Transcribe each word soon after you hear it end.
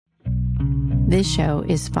This show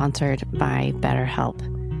is sponsored by BetterHelp.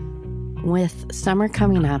 With summer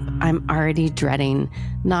coming up, I'm already dreading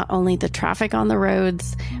not only the traffic on the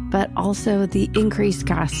roads, but also the increased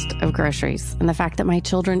cost of groceries and the fact that my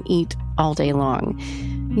children eat all day long.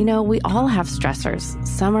 You know, we all have stressors.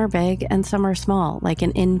 Some are big and some are small, like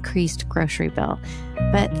an increased grocery bill.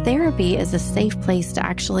 But therapy is a safe place to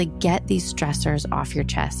actually get these stressors off your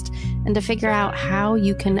chest and to figure out how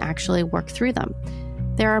you can actually work through them.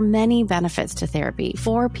 There are many benefits to therapy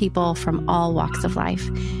for people from all walks of life.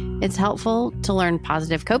 It's helpful to learn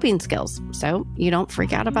positive coping skills so you don't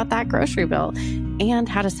freak out about that grocery bill, and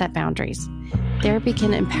how to set boundaries. Therapy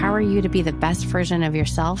can empower you to be the best version of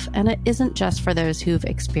yourself, and it isn't just for those who've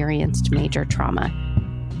experienced major trauma.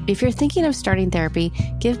 If you're thinking of starting therapy,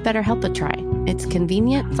 give BetterHelp a try. It's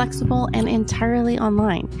convenient, flexible, and entirely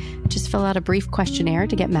online. Just fill out a brief questionnaire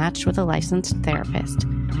to get matched with a licensed therapist.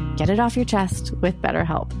 Get it off your chest with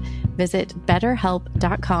BetterHelp. Visit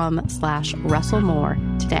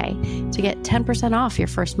betterhelp.com/RussellMoore today to get 10% off your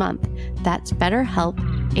first month. That's BetterHelp,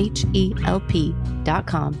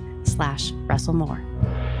 HELP.com/RussellMoore.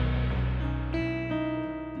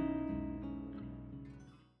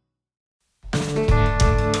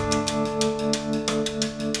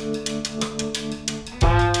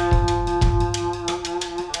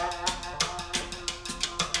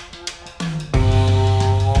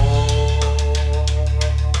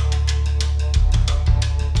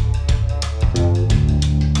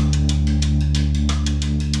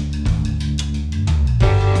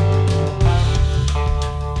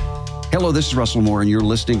 Hello, this is Russell Moore, and you're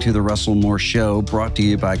listening to The Russell Moore Show, brought to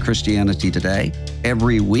you by Christianity Today.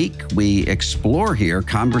 Every week, we explore here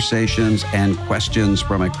conversations and questions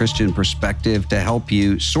from a Christian perspective to help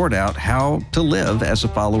you sort out how to live as a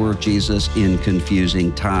follower of Jesus in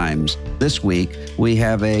confusing times. This week, we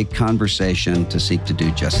have a conversation to seek to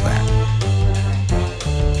do just that.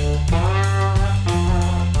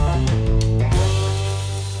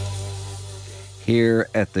 Here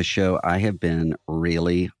at the show, I have been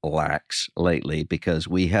really lax lately because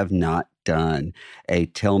we have not done a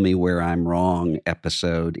Tell Me Where I'm Wrong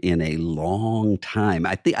episode in a long time.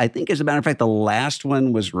 I think, as a matter of fact, the last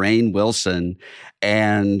one was Rainn Wilson,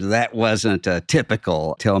 and that wasn't a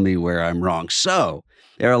typical Tell Me Where I'm Wrong. So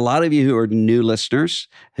there are a lot of you who are new listeners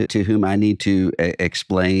to whom I need to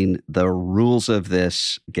explain the rules of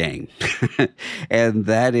this game. And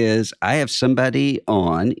that is, I have somebody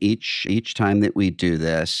on each time that we do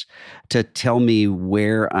this to tell me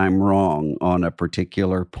where I'm wrong on a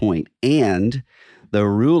particular point. And the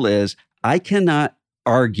rule is I cannot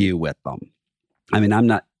argue with them. I mean,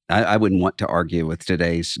 I wouldn't want to argue with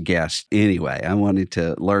today's guest anyway. I wanted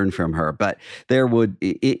to learn from her. But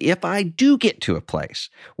if I do get to a place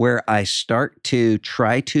where I start to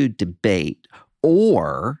try to debate,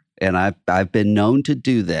 and I've been known to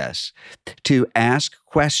do this, to ask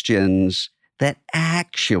questions that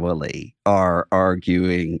actually are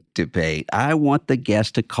arguing debate, I want the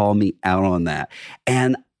guest to call me out on that.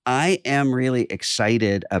 And I am really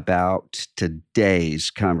excited about today's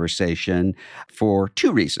conversation for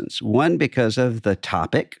two reasons. One, because of the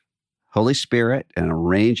topic, Holy Spirit, and a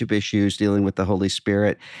range of issues dealing with the Holy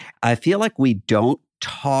Spirit. I feel like we don't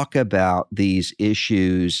talk about these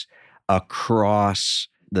issues across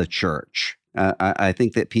the church. I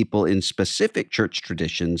think that people in specific church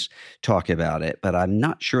traditions talk about it, but I'm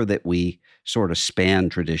not sure that we sort of span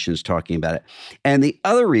traditions talking about it. And the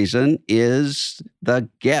other reason is the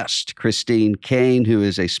guest, Caine, who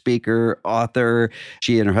is a speaker, author.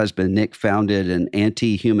 She and her husband, Nick, founded an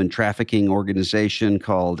anti-human trafficking organization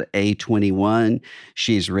called A21.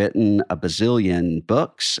 She's written a bazillion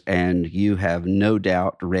books, and you have no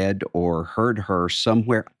doubt read or heard her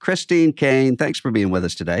somewhere. Caine, thanks for being with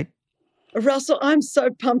us today. Russell, I'm so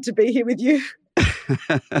pumped to be here with you.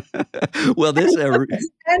 Well, and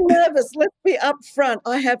nervous. Let's be upfront.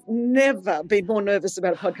 I have never been more nervous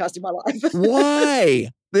about a podcast in my life. Why?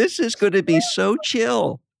 This is going to be so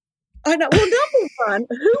chill. I know. Well, number one,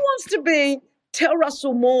 who wants to tell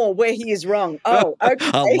Russell Moore where he is wrong? Oh,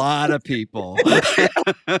 okay. A lot of people. Why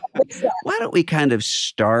don't we kind of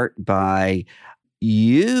start by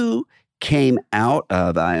you came out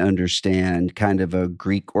of, I understand, kind of a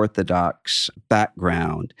Greek Orthodox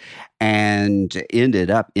background and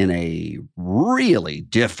ended up in a really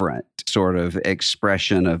different sort of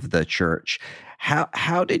expression of the church.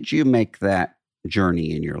 How did you make that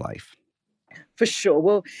journey in your life? For sure.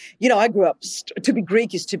 Well, I grew up, to be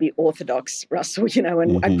Greek is to be Orthodox, Russell,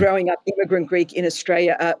 and growing up immigrant Greek in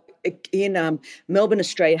Australia, in Melbourne,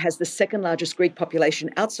 Australia, has the second largest Greek population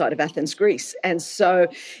outside of Athens, Greece. And so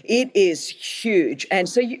it is huge. And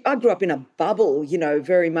so I grew up in a bubble,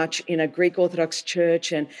 very much in a Greek Orthodox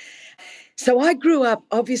church. And so I grew up,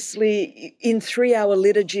 obviously, in 3-hour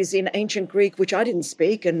liturgies in ancient Greek, which I didn't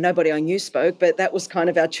speak and nobody I knew spoke, but that was kind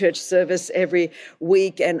of our church service every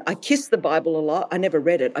week. And I kissed the Bible a lot. I never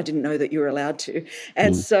read it. I didn't know that you were allowed to.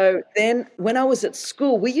 And so then when I was at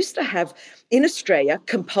school, we used to have, in Australia,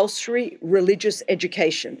 compulsory religious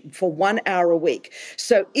education for 1 hour a week.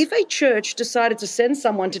 So if a church decided to send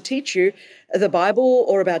someone to teach you the Bible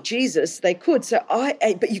or about Jesus, they could.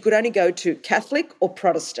 But you could only go to Catholic or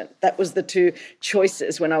Protestant. That was the two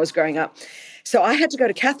choices when I was growing up. So I had to go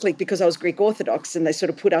to Catholic because I was Greek Orthodox, and they sort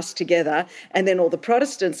of put us together, and then all the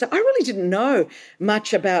Protestants. So I really didn't know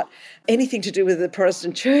much about anything to do with the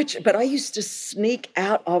Protestant church, but I used to sneak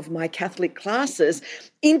out of my Catholic classes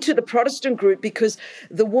into the Protestant group because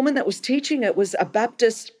the woman that was teaching it was a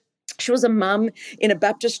Baptist. She was a mum in a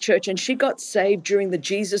Baptist church, and she got saved during the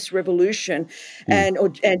Jesus Revolution and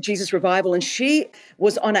Jesus Revival. And she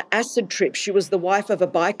was on an acid trip. She was the wife of a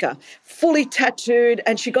biker, fully tattooed,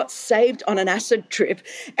 and she got saved on an acid trip.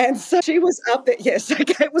 And so she was up there. Yes,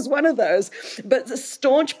 okay, it was one of those. But the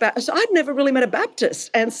staunch Baptist. So I'd never really met a Baptist.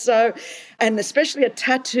 And especially a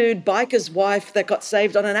tattooed biker's wife that got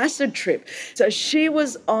saved on an acid trip. So she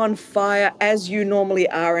was on fire, as you normally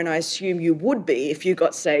are, and I assume you would be if you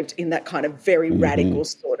got saved in that kind of very radical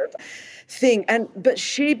sort of thing. But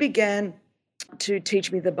she began to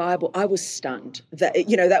teach me the Bible. I was stunned.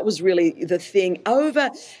 That was really the thing. I'll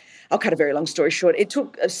cut a very long story short. It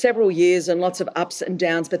took several years and lots of ups and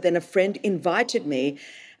downs, but then a friend invited me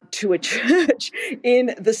to a church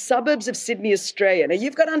in the suburbs of Sydney, Australia. Now,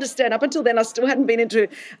 you've got to understand, up until then, I still hadn't been into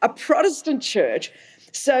a Protestant church.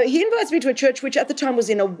 So he invites me to a church which at the time was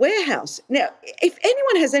in a warehouse. Now, if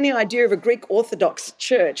anyone has any idea of a Greek Orthodox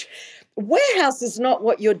church, warehouse is not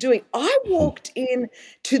what you're doing. I walked in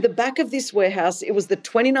to the back of this warehouse. It was the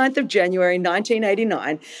 29th of January,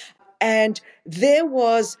 1989, and there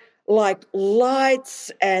was like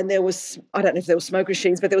lights, and there was, I don't know if there were smoke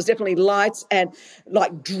machines, but there was definitely lights and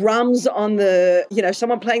like drums on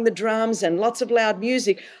someone playing the drums and lots of loud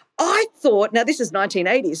music. I thought, now this is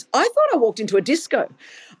 1980s, I thought I walked into a disco.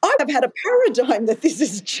 I have had a paradigm that this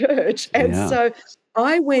is church. And so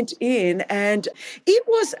I went in, and it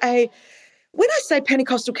was when I say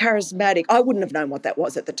Pentecostal charismatic, I wouldn't have known what that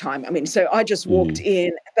was at the time. I mean, so I just walked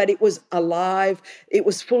in, but it was alive. It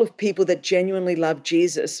was full of people that genuinely loved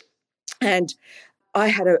Jesus. And I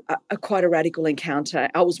had a quite a radical encounter.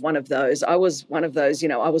 I was one of those. I was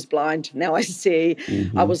blind, now I see.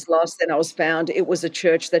 I was lost, then I was found. It was a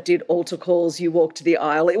church that did altar calls. You walked to the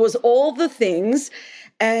aisle. It was all the things,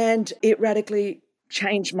 and it radically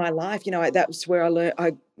changed my life. That was where I learned.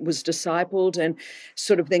 I was discipled and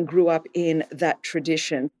sort of then grew up in that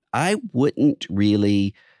tradition. I wouldn't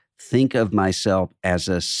really think of myself as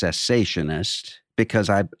a cessationist because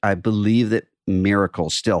I believe that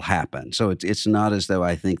miracles still happen. So it's not as though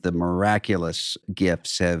I think the miraculous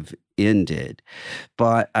gifts have ended.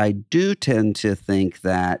 But I do tend to think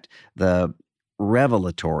that the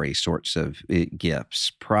revelatory sorts of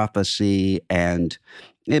gifts, prophecy, and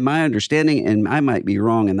in my understanding, and I might be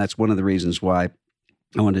wrong, and that's one of the reasons why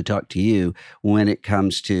I wanted to talk to you when it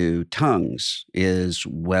comes to tongues, is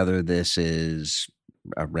whether this is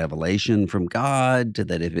a revelation from God,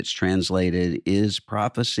 that if it's translated is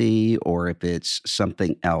prophecy, or if it's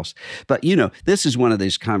something else. But, this is one of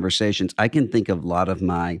these conversations. I can think of a lot of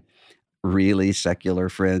my really secular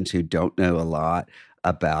friends who don't know a lot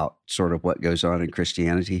about sort of what goes on in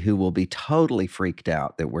Christianity, who will be totally freaked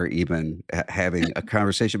out that we're even having a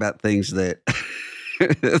conversation about things that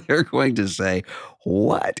they're going to say,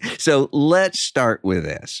 what? So let's start with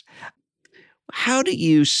this. How do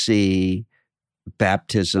you see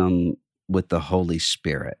baptism with the Holy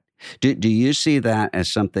Spirit? Do you see that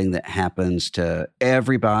as something that happens to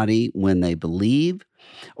everybody when they believe,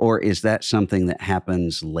 or is that something that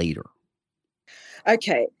happens later?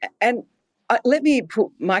 Okay, and let me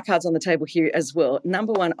put my cards on the table here as well.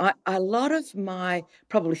 Number one, a lot of my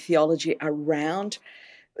probably theology around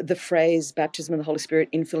the phrase baptism of the Holy Spirit,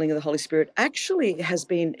 infilling of the Holy Spirit, actually has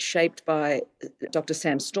been shaped by Dr.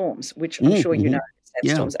 Sam Storms, which I'm sure you know.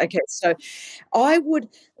 Sam Storms. Okay, so I would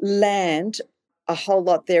land a whole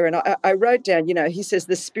lot there. And I wrote down, he says,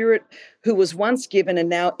 the Spirit who was once given and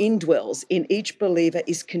now indwells in each believer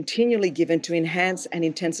is continually given to enhance and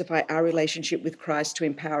intensify our relationship with Christ, to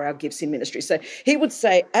empower our gifts in ministry. So he would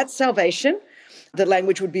say at salvation, the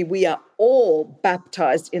language would be, we are all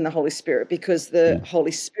baptized in the Holy Spirit, because the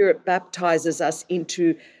Holy Spirit baptizes us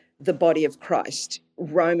into the body of Christ.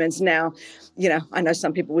 Romans. Now, I know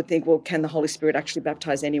some people would think, well, can the Holy Spirit actually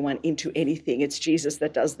baptize anyone into anything? It's Jesus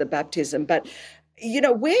that does the baptism. But,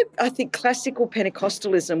 where I think classical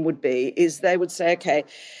Pentecostalism would be is they would say, okay,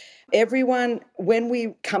 everyone, when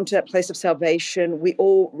we come to that place of salvation, we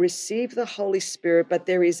all receive the Holy Spirit, but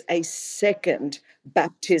there is a second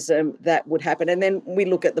baptism that would happen. And then we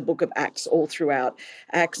look at the book of Acts all throughout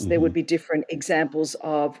Acts, there would be different examples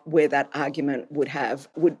of where that argument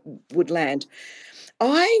would land.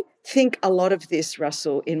 I think a lot of this,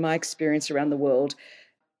 Russell, in my experience around the world,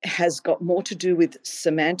 has got more to do with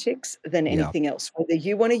semantics than anything else. Whether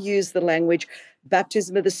you want to use the language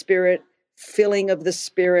baptism of the Spirit, filling of the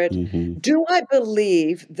Spirit, do I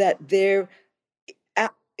believe that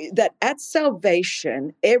that at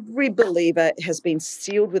salvation, every believer has been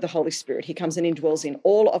sealed with the Holy Spirit? He comes and indwells in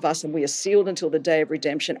all of us, and we are sealed until the day of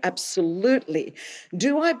redemption. Absolutely.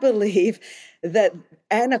 Do I believe that,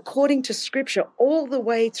 and according to Scripture, all the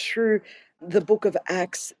way through the book of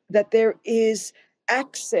Acts, that there is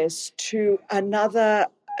access to another?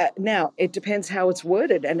 Now, it depends how it's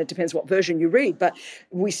worded and it depends what version you read, but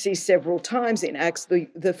we see several times in Acts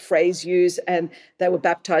the phrase used, and they were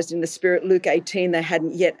baptized in the Spirit. Luke 18,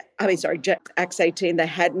 Acts 18, they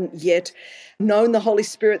hadn't yet known the Holy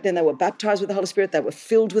Spirit. Then they were baptized with the Holy Spirit. They were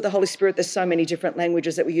filled with the Holy Spirit. There's so many different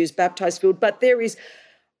languages that we use, baptized, filled, but there is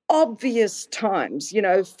obvious times,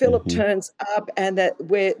 Philip turns up and that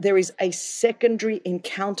where there is a secondary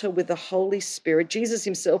encounter with the Holy Spirit. Jesus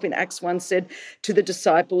himself in Acts 1 said to the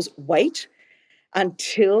disciples, wait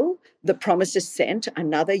until the promise is sent.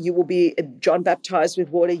 John baptized with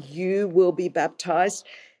water, you will be baptized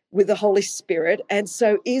with the Holy Spirit. And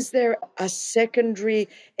so is there a secondary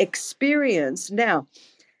experience? Now,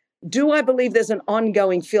 do I believe there's an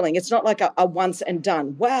ongoing filling? It's not like a once and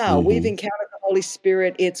done. Wow, we've encountered the Holy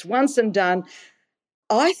Spirit. It's once and done.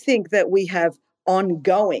 I think that we have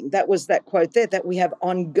ongoing, that was that quote there, that we have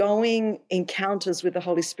ongoing encounters with the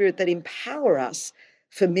Holy Spirit that empower us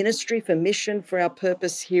for ministry, for mission, for our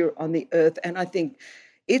purpose here on the earth. And I think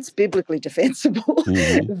it's biblically defensible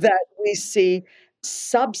that we see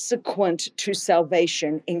subsequent to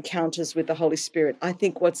salvation encounters with the Holy Spirit. I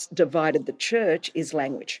think what's divided the church is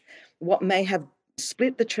language. What may have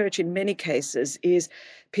split the church in many cases is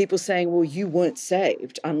people saying, well, you weren't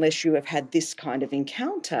saved unless you have had this kind of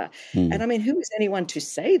encounter. And I mean, who is anyone to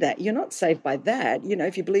say that? You're not saved by that.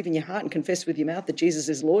 If you believe in your heart and confess with your mouth that Jesus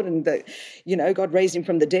is Lord and that, God raised him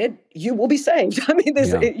from the dead, you will be saved. I mean,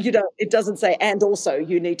 it doesn't say, and also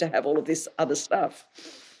you need to have all of this other stuff.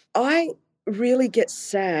 I really get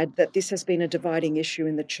sad that this has been a dividing issue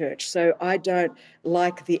in the church. So I don't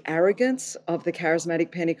like the arrogance of the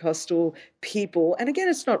charismatic Pentecostal people. And again,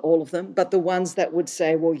 it's not all of them, but the ones that would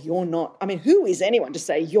say, well, you're not. I mean, who is anyone to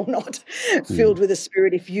say you're not filled with the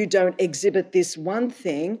Spirit if you don't exhibit this one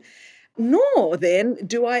thing? Nor then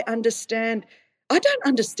do I don't understand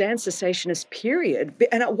cessationist, period.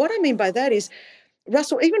 And what I mean by that is,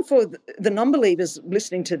 Russell, even for the non-believers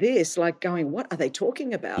listening to this, like going, what are they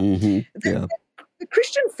talking about? The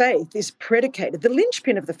Christian faith is predicated, the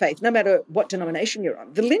linchpin of the faith, no matter what denomination you're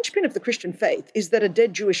on, the linchpin of the Christian faith is that a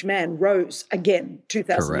dead Jewish man rose again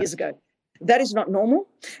 2,000 years ago. That is not normal.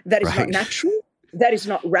 That is not natural. That is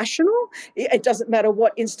not rational. It doesn't matter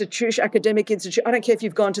what academic institution, I don't care if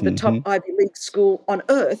you've gone to the top Ivy League school on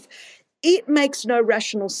earth. It makes no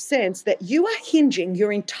rational sense that you are hinging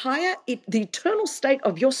the eternal state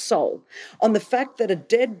of your soul on the fact that a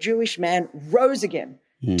dead Jewish man rose again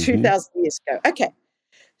 2,000 years ago. Okay,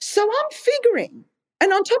 so I'm figuring,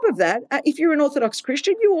 and on top of that, if you're an Orthodox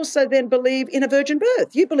Christian, you also then believe in a virgin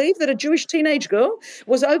birth. You believe that a Jewish teenage girl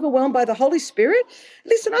was overwhelmed by the Holy Spirit.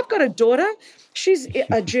 Listen, I've got a daughter. She's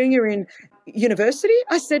a junior in university.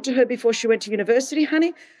 I said to her before she went to university,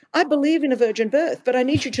 honey, I believe in a virgin birth, but I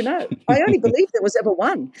need you to know, I only believe there was ever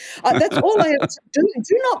one. That's all I have to do.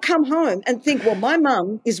 Do not come home and think, well, my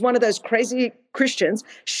mum is one of those crazy Christians.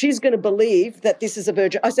 She's going to believe that this is a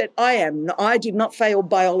virgin. I said, I did not fail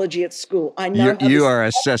biology at school. I know. You are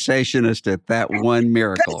a cessationist at that one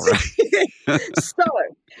miracle, right? So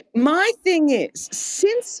my thing is,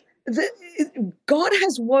 since God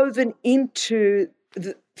has woven into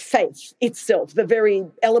the faith itself, the very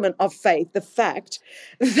element of faith, the fact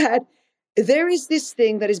that there is this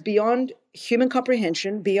thing that is beyond human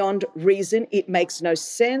comprehension, beyond reason. It makes no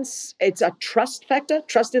sense. It's a trust factor.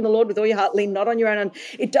 Trust in the Lord with all your heart. Lean not on your own.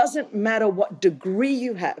 It doesn't matter what degree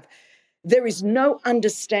you have. There is no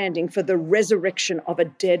understanding for the resurrection of a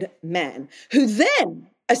dead man who then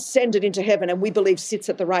ascended into heaven and we believe sits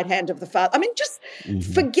at the right hand of the Father. I mean, just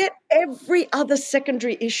forget every other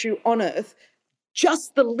secondary issue on earth.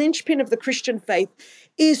 just the linchpin of the Christian faith,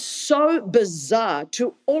 is so bizarre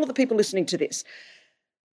to all of the people listening to this.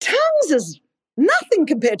 Tongues is nothing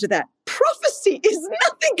compared to that. Prophecy is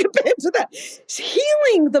nothing compared to that.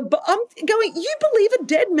 Healing I'm going, you believe a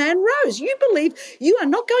dead man rose. You believe you are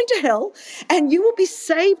not going to hell and you will be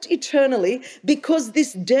saved eternally because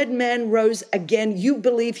this dead man rose again. You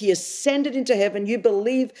believe he ascended into heaven. You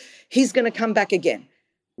believe he's going to come back again.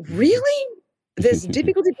 Really? There's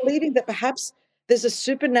difficulty believing that perhaps there's a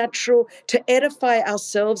supernatural to edify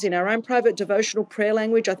ourselves in our own private devotional prayer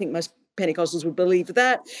language. I think most Pentecostals would believe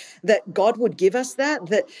that God would give us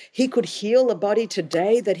that he could heal a body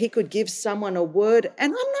today, that he could give someone a word.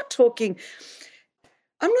 And I'm not talking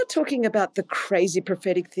about the crazy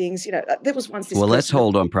prophetic things. There was once this. Well, let's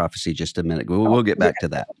hold on prophecy just a minute. We'll get back to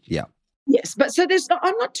that. Yeah. Yes. But so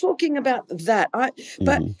I'm not talking about that.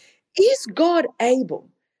 But is God able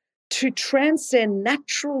to transcend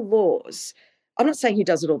natural laws? I'm not saying he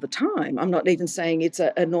does it all the time. I'm not even saying it's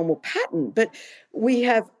a normal pattern, but we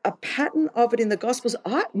have a pattern of it in the Gospels.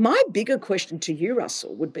 My bigger question to you,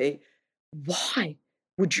 Russell, would be, why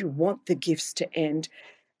would you want the gifts to end?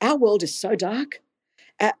 Our world is so dark.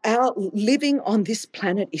 Our living on this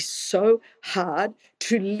planet is so hard.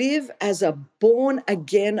 To live as a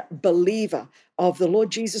born-again believer of the Lord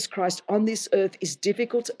Jesus Christ on this earth is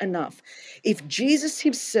difficult enough. If Jesus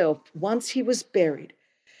himself, once he was buried,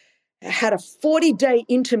 had a 40-day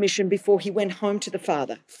intermission before he went home to the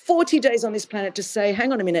Father, 40 days on this planet to say,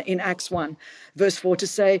 hang on a minute, in Acts 1, verse 4, to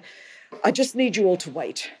say, I just need you all to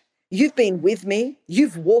wait. You've been with me.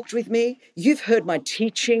 You've walked with me. You've heard my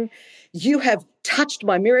teaching. You have touched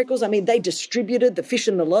my miracles. I mean, they distributed the fish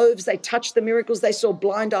and the loaves. They touched the miracles. They saw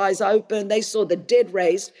blind eyes open. They saw the dead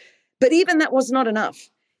raised. But even that was not enough.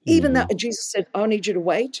 Even that, Jesus said, I need you to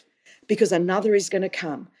wait because another is going to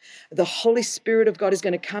come. The Holy Spirit of God is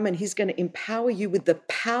going to come and he's going to empower you with the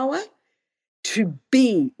power to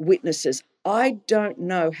be witnesses. I don't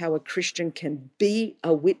know how a Christian can be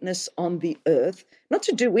a witness on the earth, not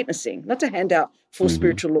to do witnessing, not to hand out full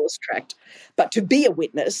spiritual laws tract, but to be a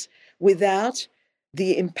witness without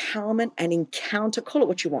the empowerment and encounter, call it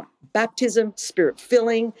what you want, baptism, spirit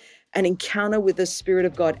filling, an encounter with the Spirit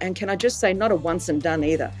of God. And can I just say, not a once and done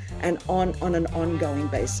either, and on an ongoing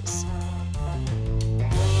basis.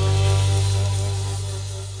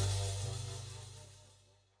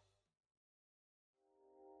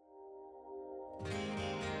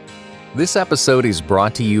 This episode is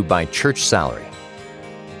brought to you by Church Salary.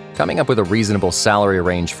 Coming up with a reasonable salary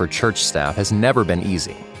range for church staff has never been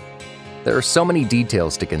easy. There are so many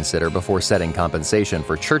details to consider before setting compensation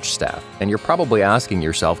for church staff, and you're probably asking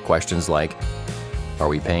yourself questions like, are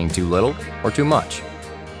we paying too little or too much?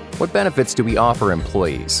 What benefits do we offer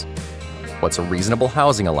employees? What's a reasonable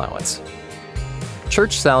housing allowance?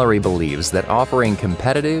 Church Salary believes that offering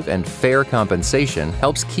competitive and fair compensation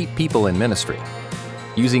helps keep people in ministry.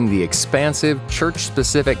 Using the expansive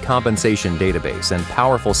church-specific compensation database and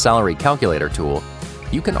powerful salary calculator tool,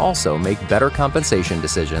 you can also make better compensation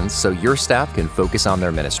decisions so your staff can focus on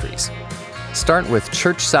their ministries. Start with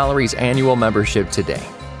Church Salary's annual membership today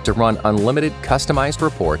to run unlimited customized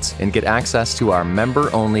reports and get access to our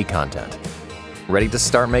member-only content. Ready to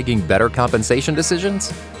start making better compensation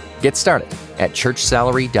decisions? Get started at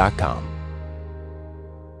churchsalary.com.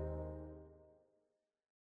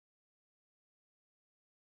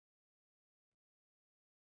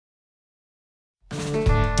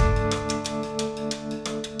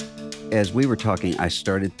 As we were talking, I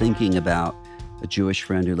started thinking about a Jewish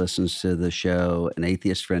friend who listens to the show, an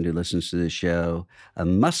atheist friend who listens to the show, a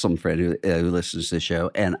Muslim friend who listens to the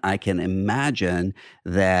show, and I can imagine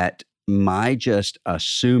that my just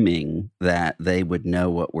assuming that they would know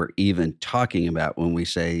what we're even talking about when we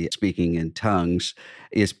say speaking in tongues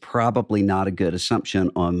is probably not a good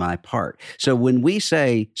assumption on my part. So when we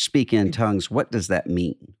say speak in tongues, what does that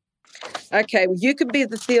mean? Okay, well, you could be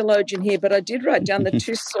the theologian here, but I did write down the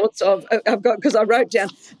two sorts of, because I wrote down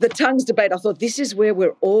the tongues debate. I thought this is where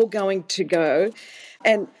we're all going to go.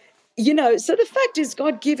 And, so the fact is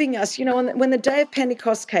God giving us, when the day of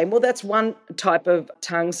Pentecost came, well, that's one type of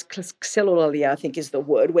tongues, xelolia, I think is the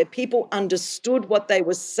word, where people understood what they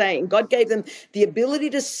were saying. God gave them the ability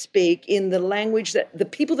to speak in the language that the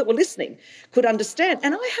people that were listening could understand.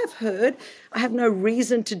 And I have no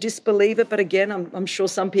reason to disbelieve it, but again, I'm sure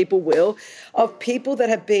some people will, of people that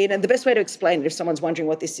have been, and the best way to explain it, if someone's wondering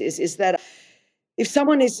what this is that if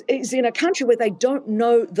someone is in a country where they don't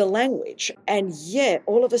know the language, and yet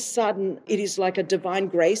all of a sudden it is like a divine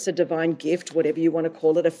grace, a divine gift, whatever you want to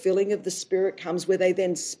call it, a filling of the Spirit comes where they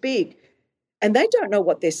then speak, and they don't know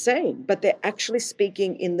what they're saying, but they're actually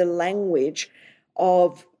speaking in the language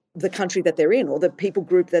of the country that they're in or the people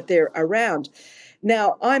group that they're around.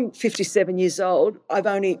 Now, I'm 57 years old. I've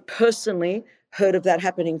only personally heard of that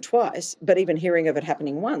happening twice, but even hearing of it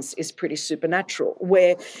happening once is pretty supernatural,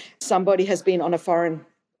 where somebody has been in a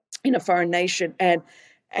foreign nation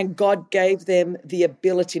and God gave them the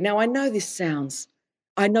ability. Now, I know this sounds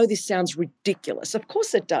ridiculous. Of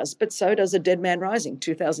course it does, but so does a dead man rising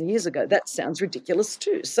 2,000 years ago. That sounds ridiculous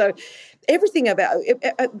too. So everything about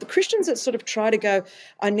the Christians that sort of try to go,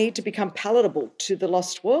 I need to become palatable to the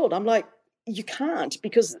lost world. I'm like, you can't,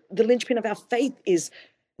 because the linchpin of our faith is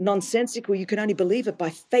nonsensical. You can only believe it by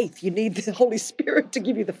faith. You need the Holy Spirit to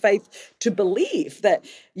give you the faith to believe that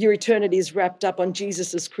your eternity is wrapped up on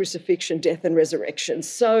Jesus's crucifixion, death, and resurrection.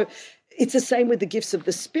 So it's the same with the gifts of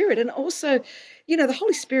the Spirit. And also, the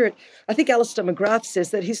Holy Spirit, I think Alistair McGrath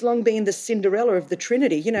says that he's long been the Cinderella of the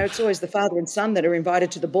Trinity. It's always the Father and Son that are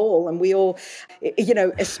invited to the ball. And we all,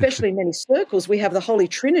 especially in many circles, we have the Holy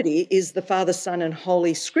Trinity is the Father, Son, and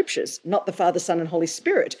Holy Scriptures, not the Father, Son, and Holy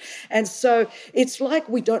Spirit. And so it's like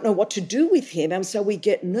we don't know what to do with him. And so we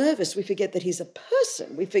get nervous. We forget that he's a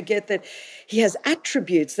person. We forget that he has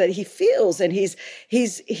attributes that he feels, and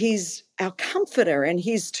he's our comforter, and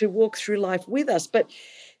he's to walk through life with us. But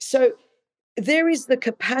so there is the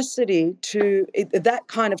capacity to that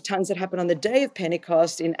kind of tongues that happened on the day of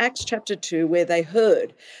Pentecost in Acts chapter 2, where they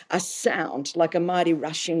heard a sound like a mighty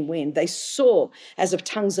rushing wind. They saw as of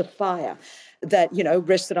tongues of fire that,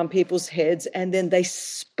 rested on people's heads, and then they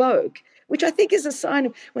spoke, which I think is a sign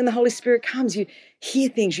of when the Holy Spirit comes, you hear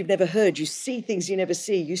things you've never heard, you see things you never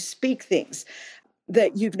see, you speak things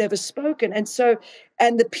that you've never spoken. And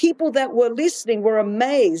the people that were listening were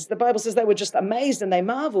amazed. The Bible says they were just amazed and they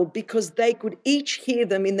marveled because they could each hear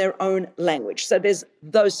them in their own language. So there's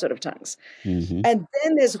those sort of tongues. Mm-hmm. And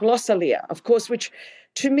then there's glossalia, of course, which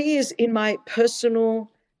to me is in my personal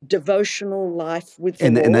devotional life with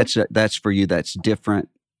the Lord. And that's for you, that's different.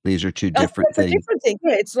 These are two different things. It's a different thing.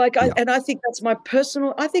 Yeah, it's like, and I think that's my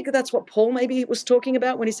personal, I think that's what Paul maybe was talking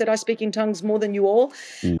about when he said, I speak in tongues more than you all.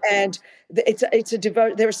 Mm. And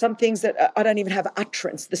there are some things that I don't even have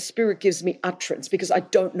utterance. The Spirit gives me utterance because I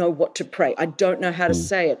don't know what to pray. I don't know how to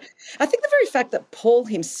say it. I think the very fact that Paul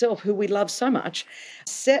himself, who we love so much,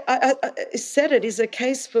 said it is a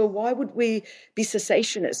case for why would we be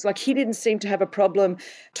cessationists? Like, he didn't seem to have a problem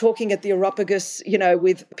talking at the Areopagus,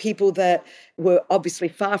 with people that were obviously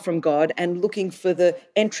far from God and looking for the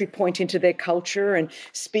entry point into their culture and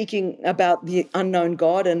speaking about the unknown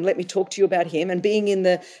God and let me talk to you about him, and being in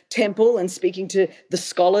the temple and speaking to the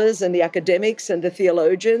scholars and the academics and the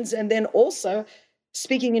theologians, and then also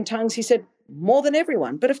speaking in tongues, he said, more than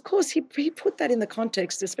everyone. But of course, he put that in the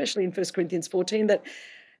context, especially in 1 Corinthians 14, that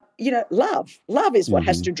love is what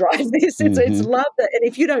has to drive this. It's love that, and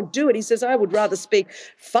if you don't do it, he says, I would rather speak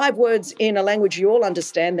 5 words in a language you all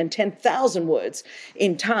understand than 10,000 words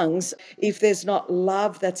in tongues if there's not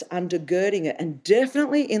love that's undergirding it. And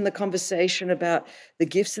definitely in the conversation about the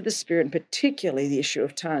gifts of the Spirit, and particularly the issue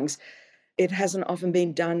of tongues, it hasn't often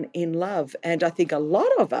been done in love. And I think a lot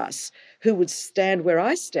of us who would stand where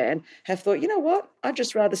I stand have thought, you know what, I'd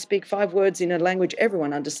just rather speak 5 words in a language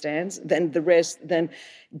everyone understands than the rest, than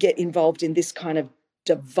get involved in this kind of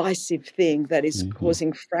divisive thing that is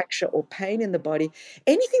causing fracture or pain in the body.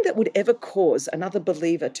 Anything that would ever cause another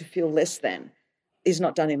believer to feel less than is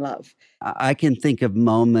not done in love. I can think of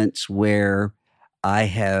moments where I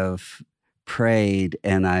have prayed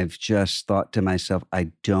and I've just thought to myself,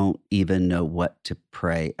 I don't even know what to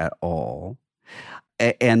pray at all.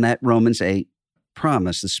 And that Romans 8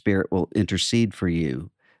 promise, the Spirit will intercede for you,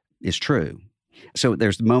 is true. So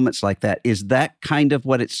there's moments like that. Is that kind of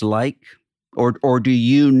what it's like? Or do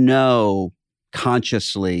you know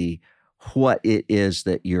consciously what it is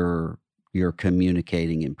that you're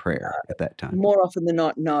communicating in prayer at that time? More often than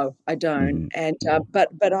not, no, I don't. And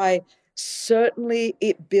but I certainly,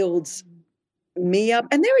 it builds me up.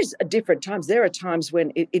 And there is different times. There are times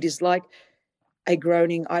when it is like a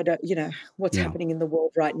groaning. I don't, what's happening in the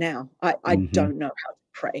world right now. I don't know how to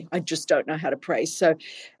pray. I just don't know how to pray. So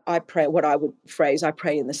I pray, what I would phrase, I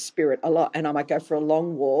pray in the Spirit a lot, and I might go for a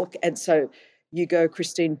long walk. And so you go,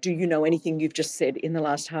 Christine, do you know anything you've just said in the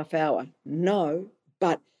last half hour? No,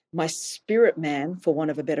 but my spirit man, for want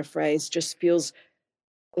of a better phrase, just feels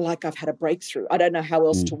like I've had a breakthrough. I don't know how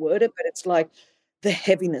else to word it, but it's like the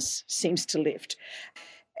heaviness seems to lift.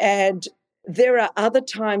 And there are other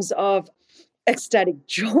times of, ecstatic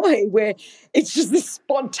joy where it's just this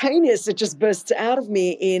spontaneous, it just bursts out of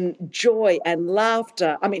me in joy and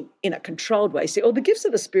laughter. I mean, in a controlled way. See, all the gifts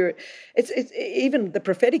of the Spirit, it's even the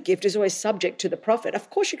prophetic gift is always subject to the prophet.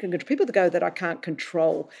 Of course you can control. People that go that I can't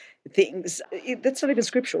control things, that's not even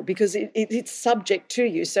scriptural because it's subject to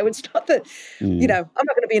you. So it's not that, I'm not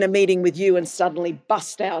going to be in a meeting with you and suddenly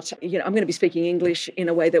bust out, I'm going to be speaking English in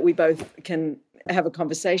a way that we both can have a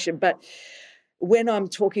conversation. But when I'm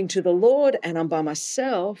talking to the Lord and I'm by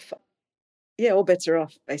myself, all bets are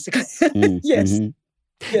off, basically. Yes. Mm-hmm.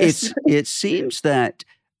 Yes. It seems that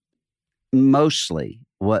mostly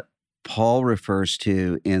what Paul refers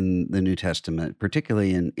to in the New Testament,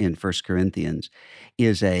 particularly in 1 Corinthians,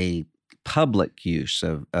 is a public use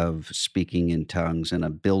of speaking in tongues and a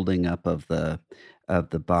building up of the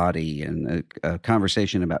body and a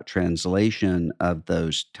conversation about translation of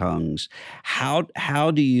those tongues.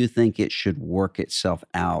 How do you think it should work itself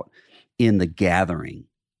out in the gathering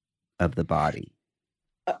of the body?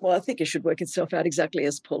 Well, I think it should work itself out exactly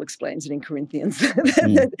as Paul explains it in Corinthians.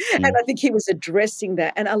 Mm-hmm. And I think he was addressing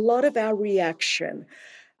that. And a lot of our reaction,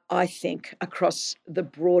 I think, across the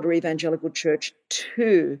broader evangelical church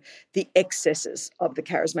to the excesses of the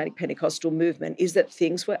charismatic Pentecostal movement is that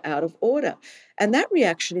things were out of order. And that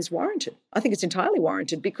reaction is warranted. I think it's entirely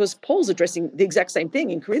warranted because Paul's addressing the exact same thing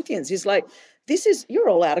in Corinthians. He's like, you're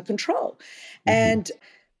all out of control. Mm-hmm. And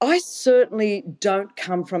I certainly don't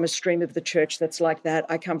come from a stream of the church that's like that.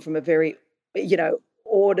 I come from a very,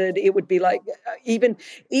 ordered. It would be like even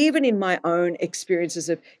in my own experiences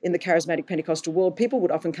in the charismatic Pentecostal world, people would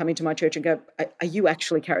often come into my church and go, "Are you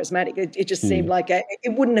actually charismatic?" It just seemed like it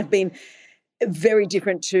wouldn't have been very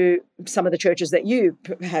different to some of the churches that you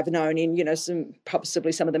have known in,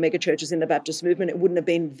 possibly some of the mega churches in the Baptist movement. It wouldn't have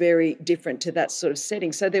been very different to that sort of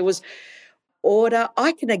setting. So there was order.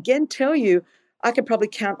 I can again tell you, I could probably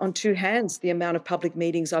count on two hands the amount of public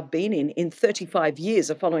meetings I've been in 35 years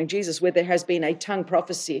of following Jesus where there has been a tongue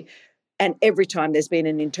prophecy, and every time there's been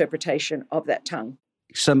an interpretation of that tongue.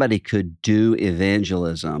 Somebody could do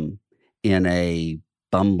evangelism in a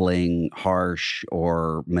bumbling, harsh,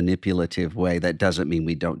 or manipulative way. That doesn't mean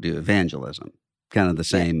we don't do evangelism. Kind of the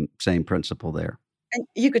same principle there. And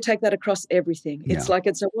you could take that across everything. It's like,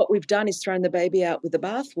 and so what we've done is thrown the baby out with the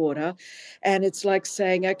bathwater. And it's like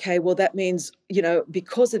saying, okay, well, that means,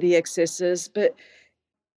 because of the excesses. But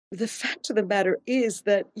the fact of the matter is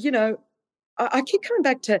that, I keep coming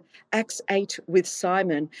back to Acts 8 with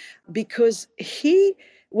Simon because he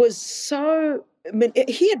was so,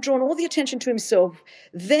 he had drawn all the attention to himself.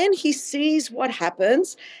 Then he sees what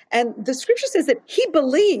happens. And the scripture says that he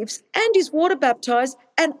believes and is water baptized.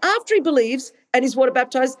 And after he believes and is water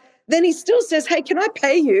baptized, then he still says, hey, can I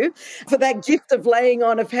pay you for that gift of laying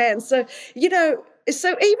on of hands? So,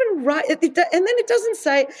 so even right, and then it doesn't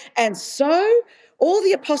say, and so all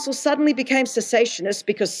the apostles suddenly became cessationists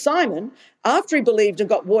because Simon, after he believed and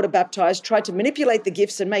got water baptized, tried to manipulate the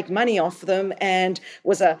gifts and make money off them and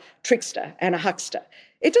was a trickster and a huckster.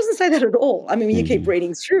 It doesn't say that at all. I mean, you keep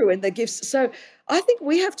reading through and the gifts. So I think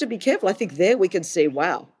we have to be careful. I think there we can see,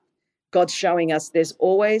 wow, God's showing us there's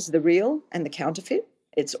always the real and the counterfeit.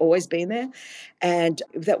 It's always been there. And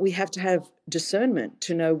that we have to have discernment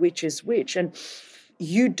to know which is which. And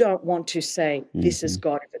you don't want to say, this is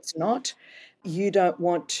God if it's not. You don't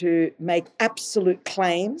want to make absolute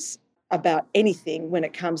claims about anything when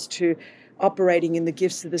it comes to operating in the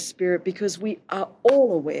gifts of the Spirit, because we are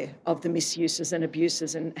all aware of the misuses and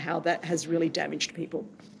abuses and how that has really damaged people.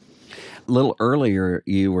 A little earlier,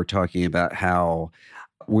 you were talking about how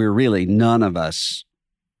we're really none of us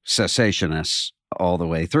cessationists all the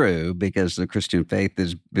way through because the Christian faith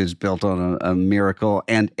is built on a miracle,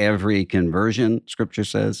 and every conversion, Scripture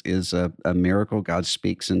says, is a miracle. God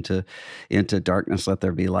speaks into darkness, let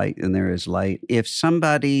there be light, and there is light. If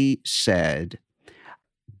somebody said,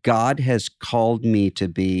 God has called me to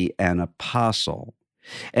be an apostle,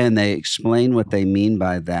 and they explain what they mean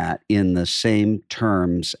by that in the same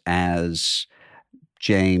terms as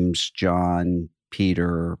James, John,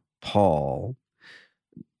 Peter, Paul,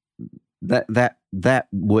 that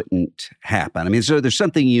wouldn't happen. I mean, so there's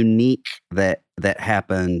something unique that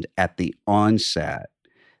happened at the onset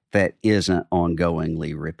that isn't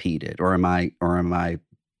ongoingly repeated, or am I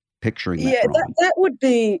picturing that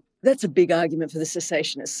wrong? That's a big argument for the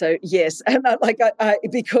cessationists. So yes, and I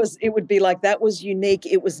because it would be like that was unique.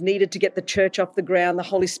 It was needed to get the church off the ground. The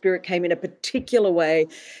Holy Spirit came in a particular way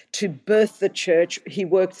to birth the church. He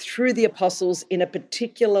worked through the apostles in a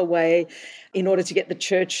particular way in order to get the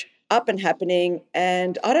church up and happening.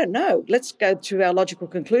 And I don't know, let's go to our logical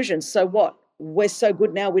conclusions. So what? we're so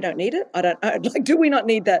good now we don't need it? I don't know. Like, do we not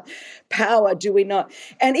need that power? Do we not?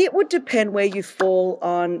 And it would depend where you fall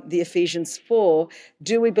on the Ephesians 4.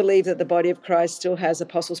 Do we believe that the body of Christ still has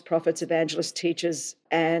apostles, prophets, evangelists, teachers,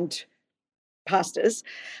 and pastors?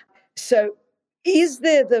 So is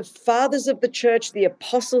there the fathers of the church, the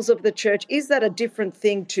apostles of the church? Is that a different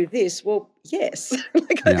thing to this? Well, yes.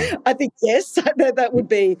 Yeah. I think yes, that would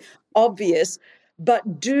be obvious.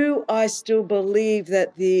 But do I still believe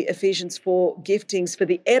that the Ephesians 4 giftings for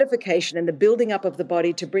the edification and the building up of the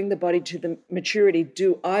body to bring the body to the maturity,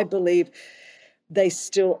 do I believe they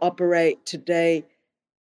still operate today?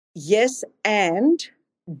 Yes, and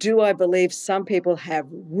do I believe some people have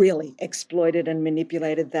really exploited and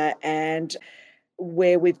manipulated that, and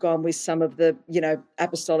where we've gone with some of the,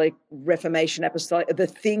 apostolic reformation, the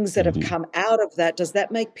things that have come out of that, does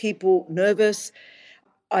that make people nervous?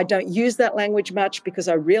 I don't use that language much because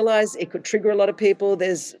I realize it could trigger a lot of people.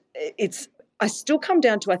 I still come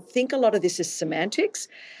down to, I think a lot of this is semantics.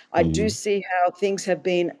 I do see how things have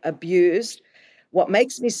been abused. What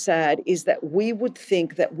makes me sad is that we would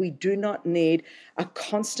think that we do not need a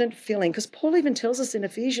constant filling, because Paul even tells us in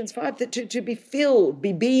Ephesians 5 that to be filled,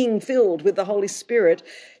 being filled with the Holy Spirit.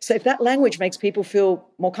 So if that language makes people feel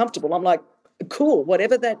more comfortable, I'm like, cool,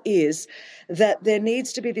 whatever that is, that there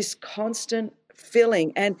needs to be this constant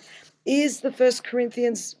filling. And is the First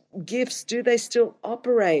Corinthians gifts, do they still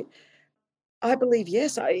operate? I believe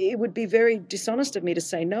yes. It would be very dishonest of me to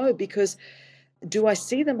say no, because do I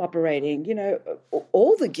see them operating?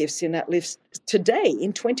 All the gifts in that list today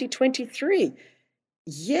in 2023?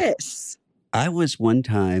 Yes. I was one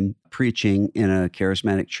time preaching in a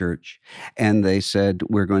charismatic church, and they said,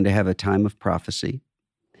 we're going to have a time of prophecy.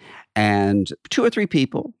 And 2 or 3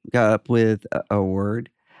 people got up with a word,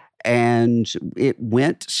 and it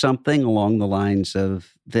went something along the lines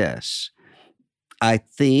of this. I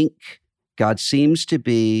think God seems to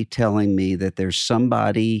be telling me that there's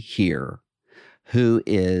somebody here who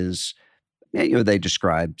is, they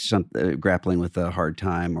described something, grappling with a hard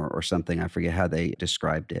time or something. I forget how they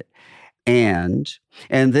described it. And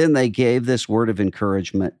then they gave this word of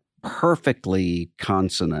encouragement perfectly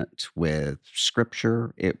consonant with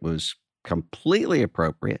Scripture. It was completely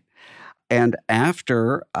appropriate. And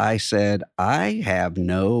after I said, I have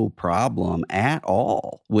no problem at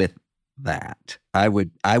all with that. I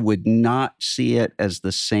would not see it as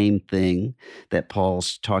the same thing that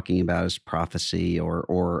Paul's talking about as prophecy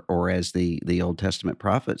or as the Old Testament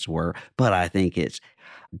prophets were. But I think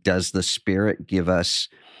does the Spirit give us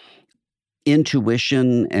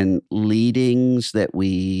intuition and leadings that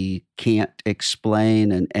we can't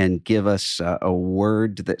explain and give us a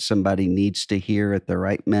word that somebody needs to hear at the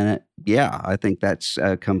right minute? Yeah, I think that's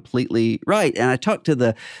completely right. And I talked to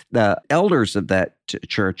the elders of that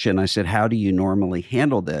church, and I said, how do you normally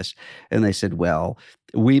handle this? And they said, well,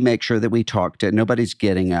 we make sure that we talk to, nobody's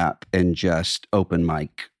getting up and just open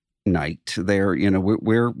mic night. They're,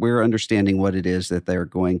 we're understanding what it is that they're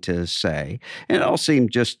going to say. And it all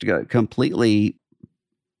seemed just completely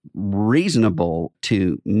reasonable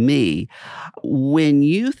to me. When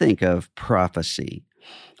you think of prophecy,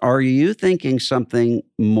 are you thinking something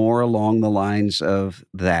more along the lines of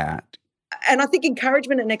that? And I think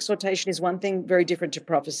encouragement and exhortation is one thing very different to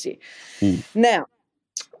prophecy. Mm. Now,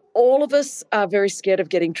 all of us are very scared of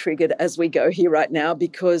getting triggered as we go here right now,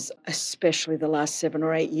 because especially the last 7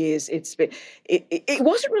 or 8 years, it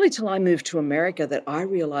wasn't really till I moved to America that I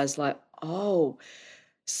realized, like, oh,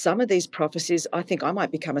 some of these prophecies, I think I might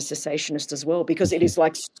become a cessationist as well, because it is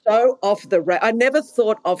like so off the rail. I never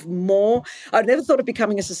thought of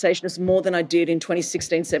becoming a cessationist more than I did in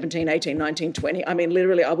 2016, 17, 18, 19, 20. I mean,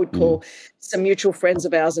 literally, I would call some mutual friends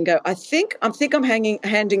of ours and go, I think I'm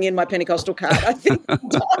handing in my Pentecostal card. I think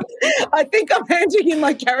I'm handing in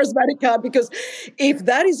my charismatic card, because if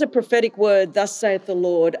that is a prophetic word, thus saith the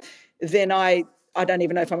Lord, then I don't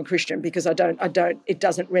even know if I'm a Christian, because it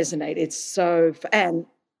doesn't resonate. It's so, and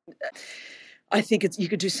I think you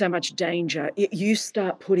could do so much danger. You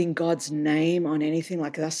start putting God's name on anything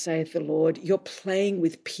like thus saith the Lord, you're playing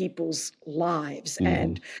with people's lives.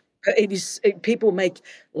 And people make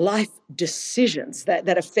life decisions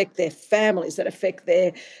that affect their families, that affect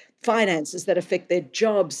their finances, that affect their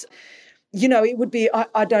jobs. It would be,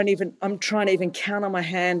 I'm trying to even count on my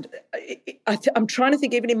hand. I'm trying to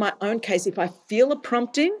think, even in my own case, if I feel a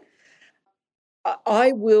prompting,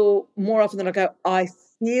 I will, more often than not, go, I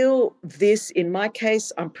feel this. In my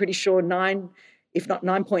case, I'm pretty sure 9, if not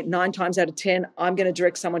 9.9 times out of 10, I'm going to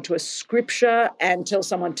direct someone to a scripture and tell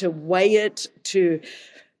someone to weigh it, to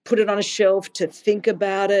put it on a shelf, to think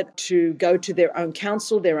about it, to go to their own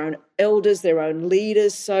counsel, their own elders, their own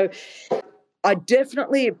leaders. So I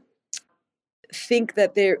definitely think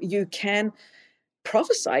that you can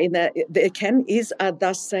prophesy in that there is a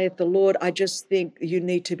thus saith the Lord. I just think you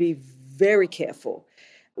need to be very careful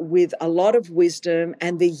with a lot of wisdom,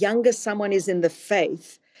 and the younger someone is in the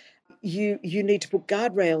faith, you need to put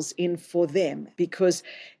guardrails in for them, because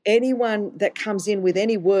anyone that comes in with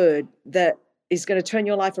any word that is going to turn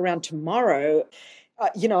your life around tomorrow,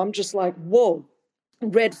 I'm just like, whoa,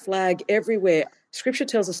 red flag everywhere. Scripture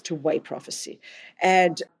tells us to weigh prophecy.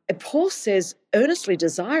 And Paul says, earnestly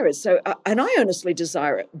desire it. So, and I earnestly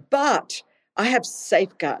desire it, but I have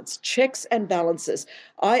safeguards, checks and balances.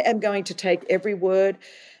 I am going to take every word.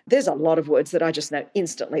 There's a lot of words that I just know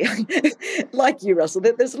instantly. Like you, Russell,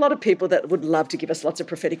 there's a lot of people that would love to give us lots of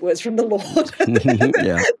prophetic words from the Lord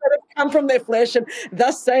Yeah. that have come from their flesh and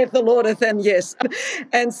thus saith the Lord, and yes.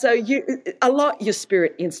 And so your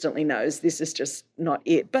spirit instantly knows this is just not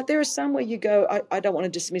it. But there are some where you go, I don't want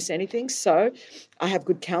to dismiss anything. So I have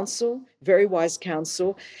good counsel, very wise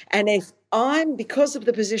counsel. And because of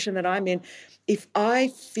the position that I'm in, if I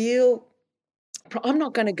feel, I'm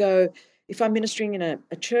not going to go, if I'm ministering in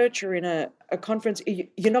a church or in a conference,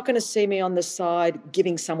 you're not going to see me on the side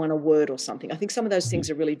giving someone a word or something. I think some of those things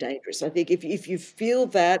are really dangerous. I think if you feel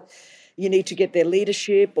that, you need to get their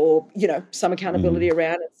leadership or, some accountability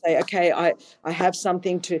around it. Say, okay, I have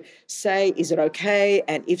something to say. Is it okay?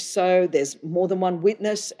 And if so, there's more than one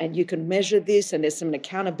witness and you can measure this and there's some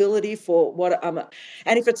accountability for what I'm.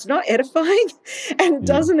 And if it's not edifying and it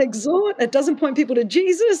doesn't exhort, it doesn't point people to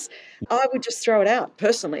Jesus, I would just throw it out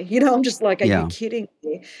personally. I'm just like, are you kidding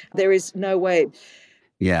me? There is no way.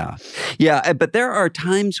 Yeah. Yeah. But there are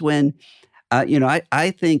times when,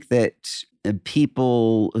 I think that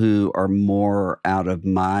people who are more out of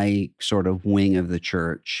my sort of wing of the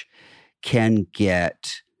church can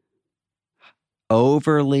get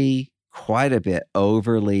quite a bit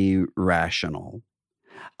overly rational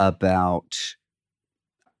about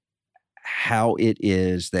how it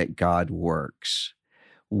is that God works,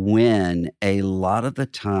 when a lot of the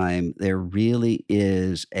time there really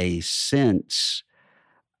is a sense,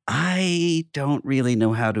 I don't really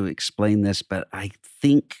know how to explain this, but I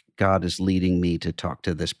think God is leading me to talk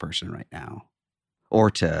to this person right now,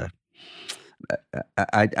 or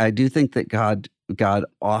I do think that God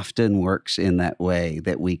often works in that way,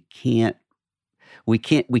 that we can't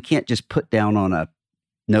just put down on a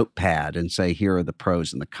notepad and say, here are the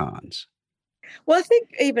pros and the cons. Well, I think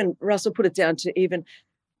even Russell put it down to even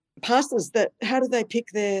pastors, that how do they pick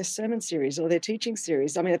their sermon series or their teaching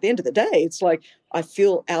series? I mean, at the end of the day, it's like, I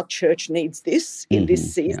feel our church needs this in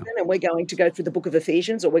this season, and we're going to go through the book of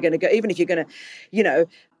Ephesians, or we're going to go, even if you're going to,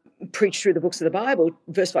 preach through the books of the Bible,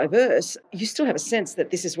 verse by verse, you still have a sense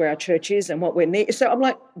that this is where our church is and what we need. So I'm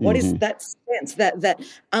like, what is that sense, that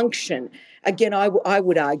unction? Again, I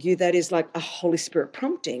would argue that is like a Holy Spirit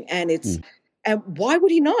prompting, and and why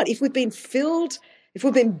would he not? If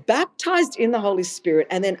we've been baptized in the Holy Spirit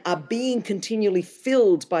and then are being continually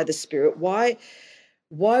filled by the Spirit, why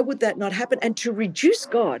would that not happen? And to reduce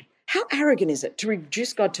God, how arrogant is it to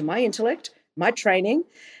reduce God to my intellect, my training,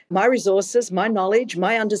 my resources, my knowledge,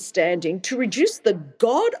 my understanding, to reduce the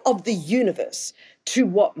God of the universe to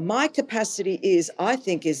what my capacity is, I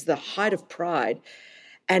think is the height of pride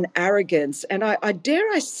and arrogance. And I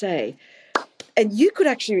dare say, and you could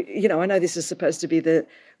actually, I know this is supposed to be the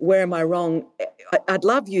where am I wrong? I'd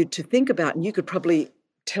love you to think about, and you could probably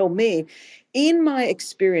tell me, in my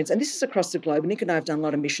experience, and this is across the globe, Nick and I have done a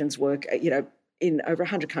lot of missions work, in over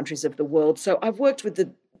 100 countries of the world. So I've worked with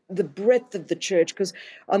the breadth of the church, because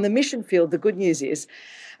on the mission field, the good news is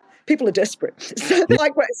people are desperate. So,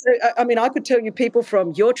 I could tell you people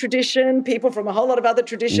from your tradition, people from a whole lot of other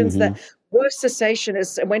traditions that were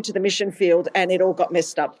cessationists and went to the mission field, and it all got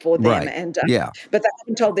messed up for them. Right. And but they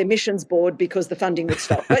haven't told their missions board because the funding would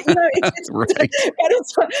stop. But it's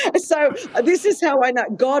right. So this is how I know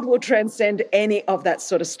God will transcend any of that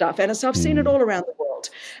sort of stuff. And so I've seen it all around the world.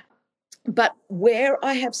 But where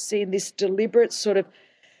I have seen this deliberate sort of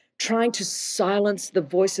trying to silence the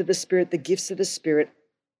voice of the Spirit, the gifts of the Spirit,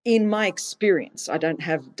 in my experience, I don't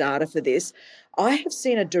have data for this, I have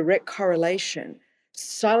seen a direct correlation,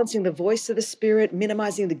 silencing the voice of the Spirit,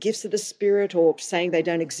 minimizing the gifts of the Spirit, or saying they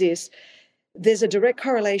don't exist. There's a direct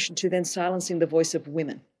correlation to then silencing the voice of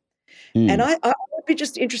women. And I would be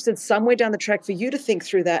just interested somewhere down the track for you to think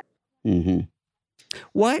through that.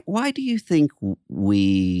 Why do you think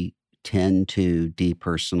we tend to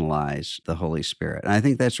depersonalize the Holy Spirit? And I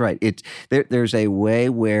think that's right. There's a way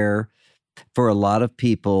where, for a lot of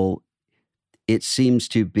people, it seems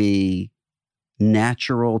to be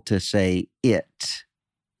natural to say it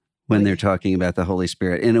when they're talking about the Holy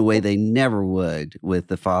Spirit in a way they never would with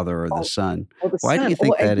the Father or the Son. Or the Why do Son. you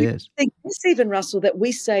think that you is? think this even, Russell, that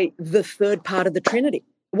we say the third part of the Trinity.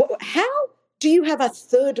 How do you have a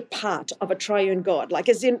third part of a triune God? Like,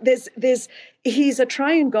 as in, he's a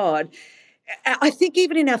triune God. I think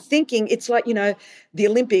even in our thinking, it's like, the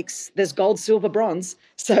Olympics, there's gold, silver, bronze.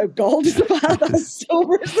 So gold is the Father,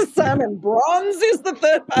 silver is the Son, and bronze is the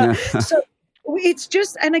third part. So it's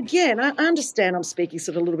just, and again, I understand I'm speaking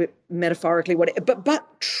sort of a little bit metaphorically,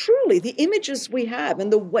 but truly the images we have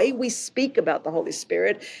and the way we speak about the Holy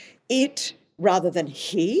Spirit, rather than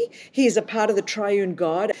he is a part of the triune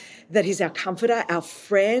God, that he's our comforter, our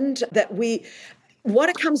friend, what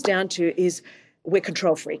it comes down to is we're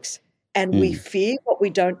control freaks and we fear what we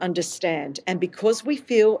don't understand. And because we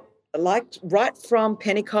feel like right from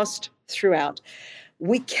Pentecost throughout,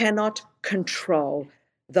 we cannot control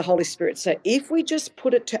the Holy Spirit. So if we just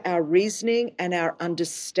put it to our reasoning and our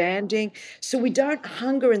understanding, so we don't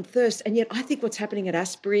hunger and thirst. And yet I think what's happening at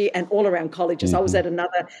Asbury and all around colleges, I was at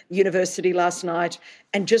another university last night,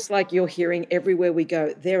 and just like you're hearing everywhere we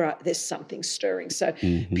go, there's something stirring. So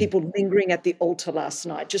people lingering at the altar last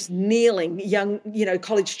night, just kneeling, young,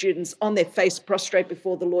 college students on their face, prostrate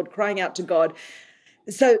before the Lord, crying out to God.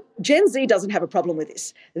 So Gen Z doesn't have a problem with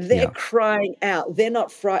this. They're crying out. They're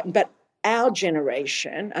not frightened. But our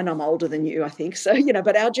generation, and I'm older than you, I think, so,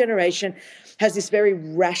 but our generation has this very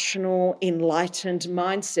rational, enlightened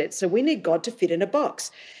mindset. So we need God to fit in a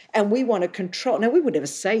box and we want to control. Now, we would never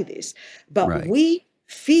say this, but we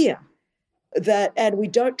fear that, and we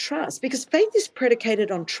don't trust, because faith is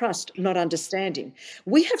predicated on trust, not understanding.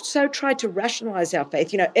 We have so tried to rationalize our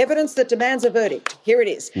faith, evidence that demands a verdict. Here it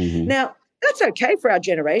is. Now, that's okay for our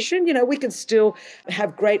generation. We can still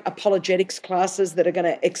have great apologetics classes that are going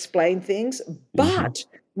to explain things. But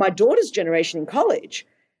my daughter's generation in college,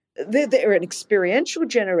 they're an experiential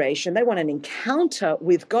generation. They want an encounter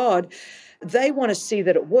with God. They want to see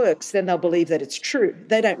that it works. Then they'll believe that it's true.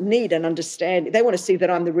 They don't need an understanding. They want to see that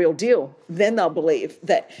I'm the real deal. Then they'll believe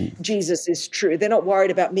that Jesus is true. They're not worried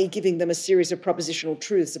about me giving them a series of propositional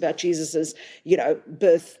truths about Jesus's,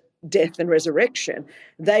 birth, death and resurrection.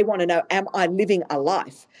 They want to know, am I living a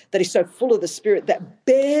life that is so full of the Spirit that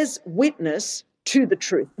bears witness to the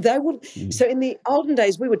truth? They would. So in the olden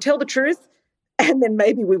days, we would tell the truth and then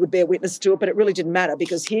maybe we would bear witness to it, but it really didn't matter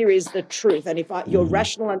because here is the truth. And your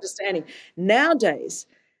rational understanding. Nowadays,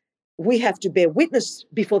 we have to bear witness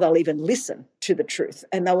before they'll even listen to the truth.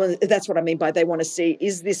 And that's what I mean by they want to see,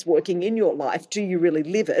 is this working in your life? Do you really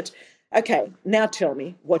live it? Okay, now tell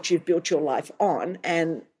me what you've built your life on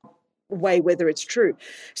and weigh whether it's true.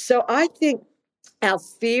 So I think our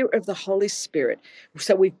fear of the Holy Spirit,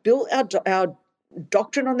 so we've built our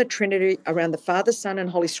doctrine on the Trinity around the Father, Son, and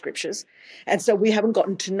Holy Scriptures. And so we haven't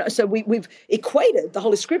gotten to know, so we've equated the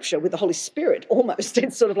Holy Scripture with the Holy Spirit almost.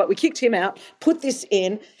 It's sort of like we kicked him out, put this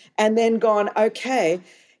in, and then gone, okay,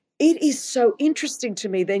 it is so interesting to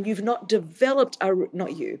me, then you've not developed,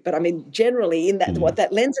 not you, but I mean generally in that, what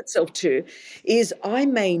that lends itself to is I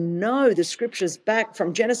may know the Scriptures back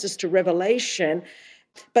from Genesis to Revelation,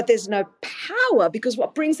 but there's no power because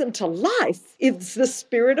what brings them to life is the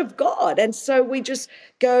Spirit of God. And so we just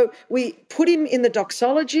go, we put him in the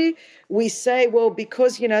doxology. We say, well,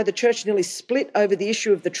 because, the church nearly split over the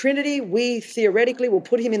issue of the Trinity, we theoretically will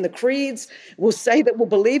put him in the creeds. We'll say that we'll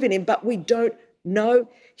believe in him, but we don't know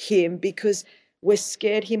him because we're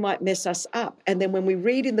scared he might mess us up. And then when we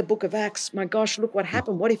read in the book of Acts, my gosh, look what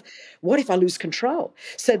happened. What if I lose control?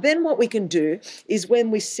 So then what we can do is when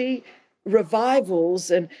we see revivals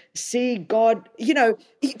and see God,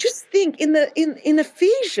 just think in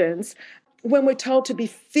Ephesians, when we're told to be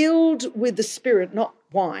filled with the Spirit, not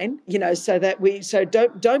wine, so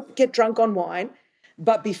don't get drunk on wine,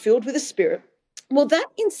 but be filled with the Spirit. Well, that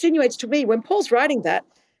insinuates to me when Paul's writing that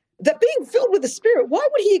being filled with the Spirit, why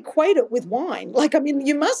would he equate it with wine?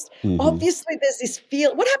 You must, obviously there's this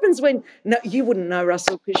feel. What happens when, no, you wouldn't know,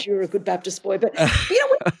 Russell, because you're a good Baptist boy, but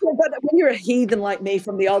when you're a heathen like me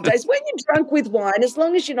from the old days, when you're drunk with wine, as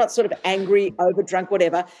long as you're not sort of angry, over drunk,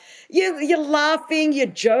 whatever, you're laughing, you're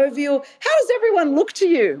jovial. How does everyone look to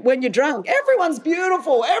you when you're drunk? Everyone's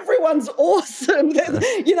beautiful. Everyone's awesome.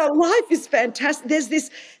 Life is fantastic. There's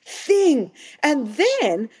this thing. And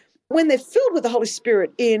then when they're filled with the Holy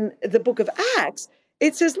Spirit in the book of Acts,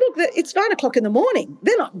 it says, look, it's 9:00 in the morning.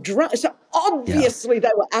 They're not drunk. So obviously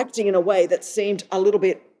they were acting in a way that seemed a little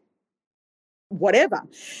bit whatever.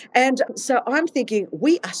 And so I'm thinking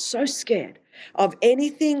we are so scared of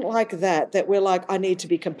anything like that we're like, I need to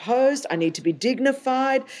be composed. I need to be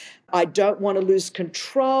dignified. I don't want to lose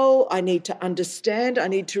control. I need to understand. I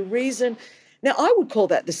need to reason. Now, I would call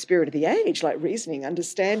that the spirit of the age, like reasoning,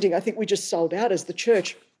 understanding. I think we just sold out as the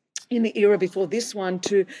church in the era before this one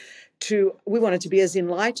to we wanted to be as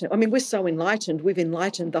enlightened. I mean, we're so enlightened, we've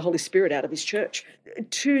enlightened the Holy Spirit out of his church.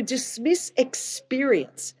 To dismiss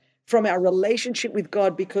experience from our relationship with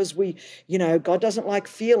God because God doesn't like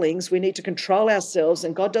feelings, we need to control ourselves,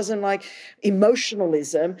 and God doesn't like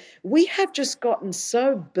emotionalism. We have just gotten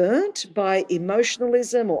so burnt by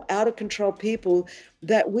emotionalism or out of control people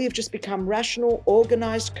that we've just become rational,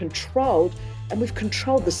 organized, controlled, and we've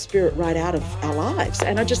controlled the spirit right out of our lives.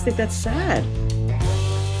 And I just think that's sad.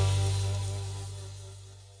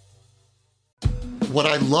 What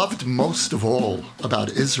I loved most of all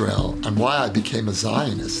about Israel and why I became a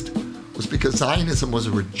Zionist was because Zionism was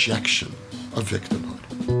a rejection of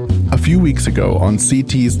victimhood. A few weeks ago on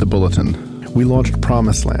CT's The Bulletin, we launched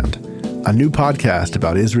Promised Land, a new podcast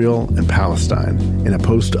about Israel and Palestine in a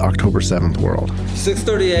post-October 7th world.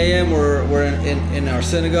 6:30 a.m. we're in our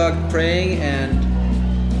synagogue praying,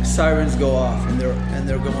 and sirens go off, and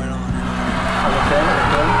they're going on.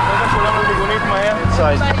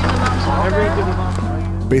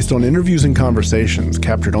 Based on interviews and conversations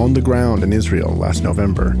captured on the ground in Israel last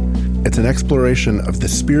November, it's an exploration of the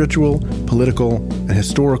spiritual, political, and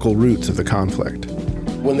historical roots of the conflict.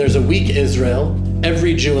 When there's a weak Israel,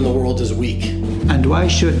 every Jew in the world is weak. And why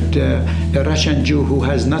should a Russian Jew who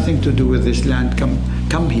has nothing to do with this land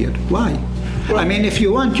come here? Why? I mean, if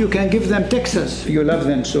you want, you can give them Texas. You love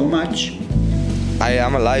them so much. I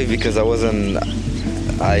am alive because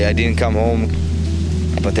I didn't come home.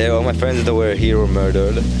 But all my friends that were here were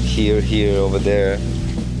murdered. Here, over there.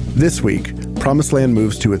 This week, Promised Land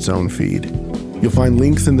moves to its own feed. You'll find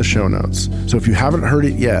links in the show notes, so if you haven't heard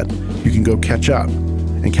it yet, you can go catch up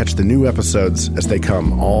and catch the new episodes as they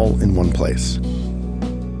come all in one place.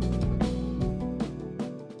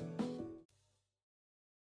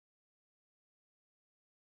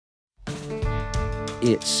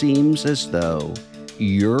 It seems as though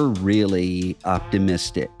you're really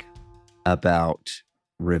optimistic about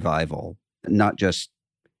revival, not just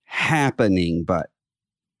happening, but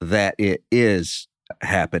that it is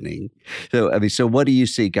happening. So what do you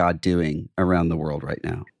see God doing around the world right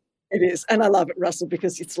now? It is. And I love it, Russell,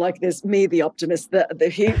 because it's like there's me, the optimist,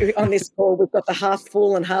 the on this call, we've got the half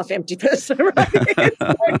full and half empty person, right?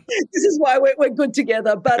 This is why we're good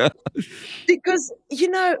together. But because,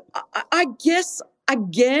 I guess,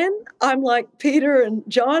 again, I'm like Peter and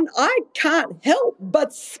John, I can't help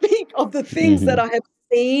but speak of the things that I have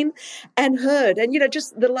seen and heard. And,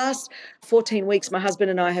 just the last 14 weeks, my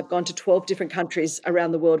husband and I have gone to 12 different countries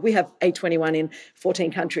around the world. We have A21 in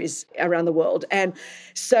 14 countries around the world. And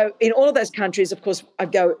so in all of those countries, of course, I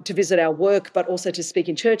go to visit our work, but also to speak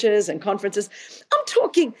in churches and conferences. I'm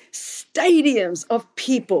talking stadiums of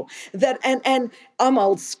people that, and I'm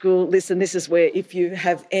old school. Listen, this is where if you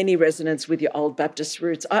have any resonance with your old Baptist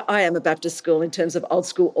roots, I am a Baptist school in terms of old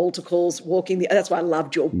school altar calls, that's why I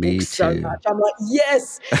loved your book so much. I'm like,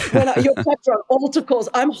 yes, when your chapter on altar calls,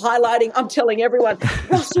 I'm highlighting, I'm telling everyone,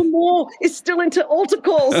 Russell Moore is still into altar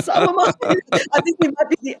calls. So am I. I think we might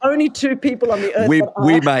be the only two people on the earth.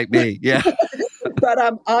 We might be, yeah. But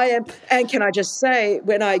I am, and can I just say,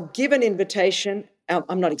 when I give an invitation,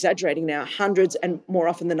 I'm not exaggerating now, hundreds and more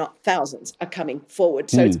often than not, thousands are coming forward.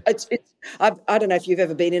 So it's I don't know if you've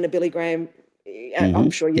ever been in a Billy Graham, I'm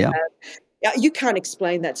sure you have. You can't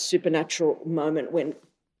explain that supernatural moment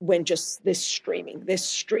when just they're streaming,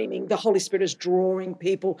 the Holy Spirit is drawing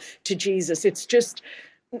people to Jesus. It's just,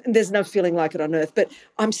 there's no feeling like it on earth, but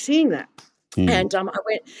I'm seeing that. And I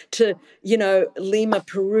went to, Lima,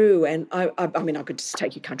 Peru, and I mean, I could just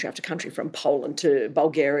take you country after country, from Poland to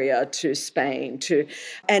Bulgaria to Spain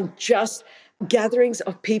and just gatherings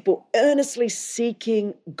of people earnestly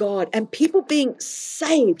seeking God and people being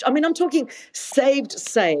saved. I mean, I'm talking saved,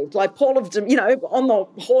 like Paul of, on the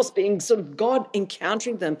horse being sort of God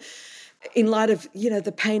encountering them. In light of,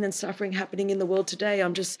 the pain and suffering happening in the world today,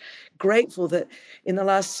 I'm just grateful that in the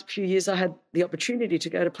last few years I had the opportunity to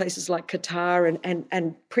go to places like Qatar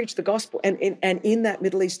and preach the gospel and in that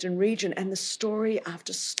Middle Eastern region. And the story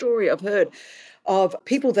after story I've heard of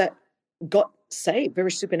people that got saved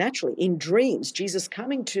very supernaturally in dreams, Jesus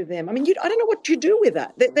coming to them. I mean, I don't know what you do with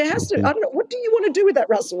that. There has to, I don't know, what do you want to do with that,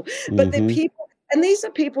 Russell? But they're people, and these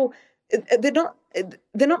are people, they're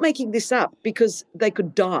not making this up because they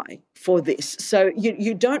could die for this. So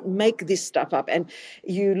you don't make this stuff up and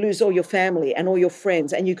you lose all your family and all your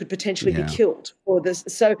friends and you could potentially be killed for this.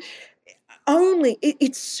 So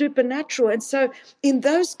it's supernatural. And so in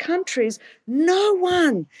those countries, no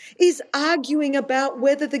one is arguing about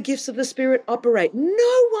whether the gifts of the Spirit operate.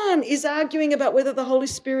 No one is arguing about whether the Holy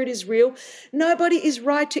Spirit is real. Nobody is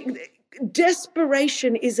writing.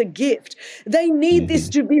 Desperation is a gift. They need this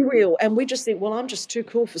to be real. And we just think, well, I'm just too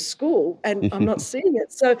cool for school and I'm not seeing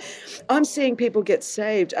it. So I'm seeing people get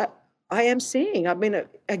saved. I am seeing. I mean,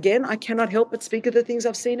 again, I cannot help but speak of the things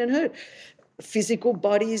I've seen and heard. Physical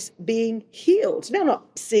bodies being healed. Now, I'm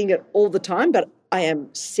not seeing it all the time, but I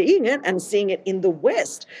am seeing it and seeing it in the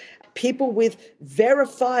West. People with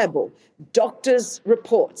verifiable doctors'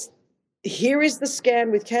 reports. Here is the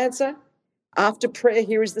scan with cancer. After prayer,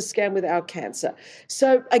 here is the scan with our cancer.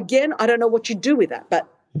 So again, I don't know what you do with that, but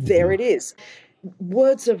there it is.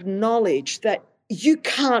 Words of knowledge that you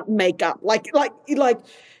can't make up. Like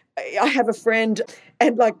I have a friend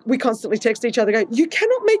and like we constantly text each other going, you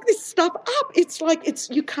cannot make this stuff up.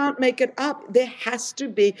 You can't make it up. There has to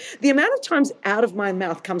be, the amount of times out of my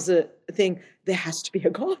mouth comes a thing, there has to be a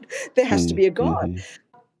God. There has to be a God.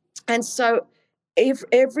 And so if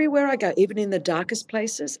everywhere I go, even in the darkest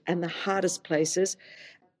places and the hardest places,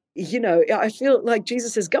 I feel like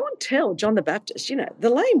Jesus says, go and tell John the Baptist, the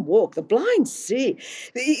lame walk, the blind see,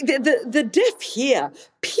 the deaf hear.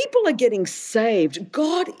 People are getting saved.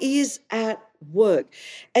 God is at work.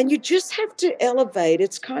 And you just have to elevate.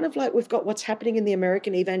 It's kind of like we've got what's happening in the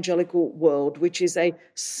American evangelical world, which is a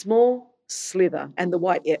small slither, and the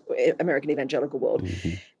white American evangelical world.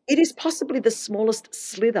 It is possibly the smallest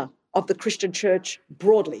slither of the Christian church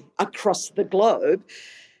broadly across the globe.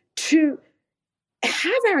 To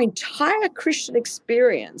have our entire Christian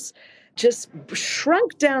experience just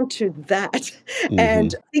shrunk down to that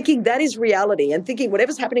and thinking that is reality and thinking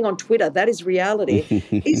whatever's happening on Twitter, that is reality,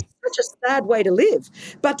 is such a sad way to live.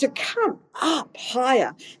 But to come up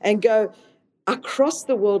higher and go across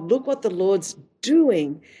the world, look what the Lord's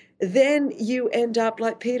doing, then you end up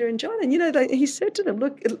like Peter and John. And, he said to them,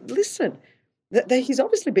 look, listen, he's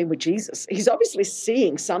obviously been with Jesus. He's obviously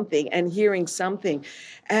seeing something and hearing something.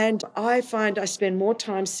 And I find I spend more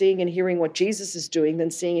time seeing and hearing what Jesus is doing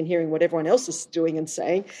than seeing and hearing what everyone else is doing and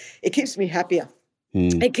saying. It keeps me happier.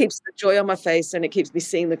 It keeps the joy on my face and it keeps me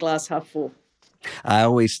seeing the glass half full. I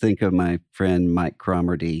always think of my friend Mike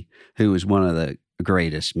Cromarty, who was one of the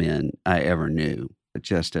greatest men I ever knew.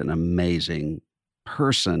 Just an amazing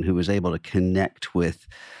person who was able to connect with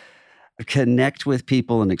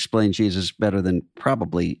people and explain Jesus better than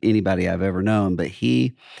probably anybody I've ever known. But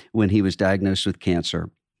when he was diagnosed with cancer,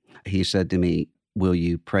 he said to me, will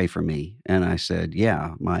you pray for me? And I said,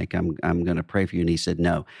 yeah, Mike, I'm going to pray for you. And he said,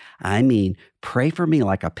 no, I mean, pray for me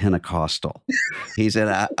like a Pentecostal. He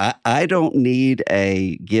said, I don't need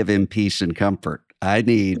a give him peace and comfort. I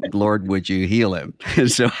need, Lord, would you heal him?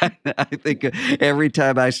 And so I think every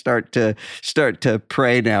time I start to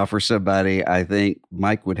pray now for somebody, I think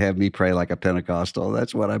Mike would have me pray like a Pentecostal.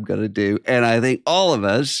 That's what I'm going to do. And I think all of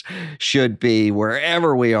us should be,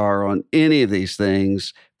 wherever we are on any of these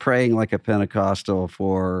things, praying like a Pentecostal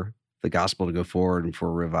for the gospel to go forward and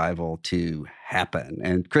for revival to happen.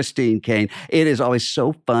 And Christine Caine, it is always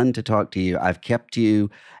so fun to talk to you. I've kept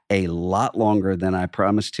you a lot longer than I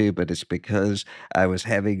promised to, but it's because I was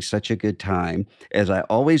having such a good time, as I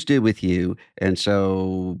always do with you. And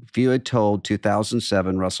so if you had told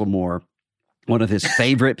 2007 Russell Moore, one of his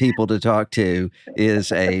favorite people to talk to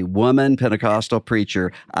is a woman Pentecostal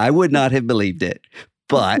preacher, I would not have believed it.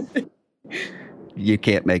 But you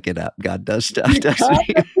can't make it up. God does stuff, doesn't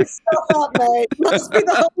he? Stuff up, mate. Must be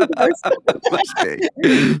the Holy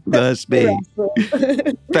Ghost. Must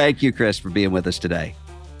be. Thank you, Chris, for being with us today.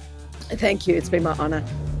 Thank you. It's been my honor.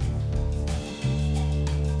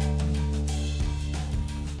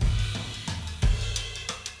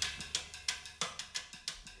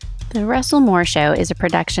 The Russell Moore Show is a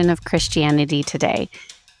production of Christianity Today.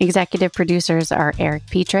 Executive producers are Eric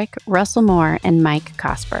Petrick, Russell Moore, and Mike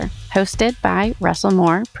Cosper. Hosted by Russell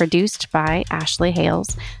Moore, produced by Ashley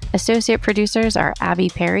Hales. Associate producers are Abby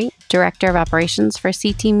Perry. Director of Operations for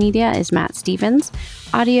CT Media is Matt Stevens.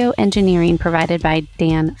 Audio engineering provided by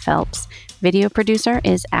Dan Phelps. Video producer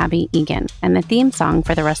is Abby Egan. And the theme song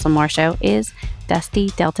for The Russell Moore Show is Dusty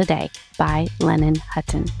Delta Day by Lennon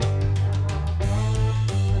Hutton.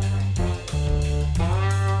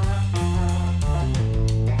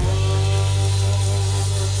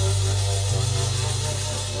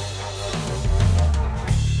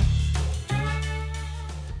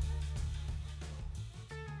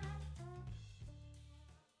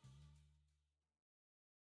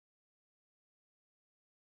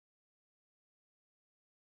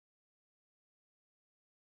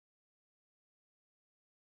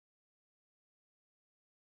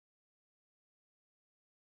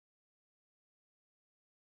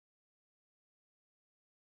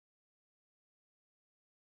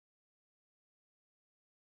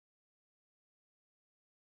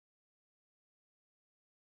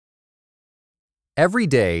 Every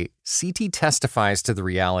day, CT testifies to the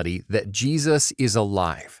reality that Jesus is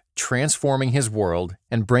alive, transforming his world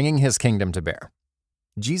and bringing his kingdom to bear.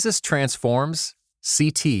 Jesus transforms,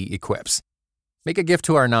 CT equips. Make a gift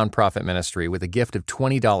to our nonprofit ministry with a gift of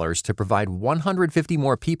 $20 to provide 150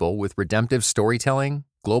 more people with redemptive storytelling,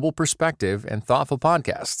 global perspective, and thoughtful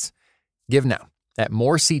podcasts. Give now at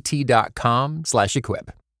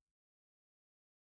morect.com/equip.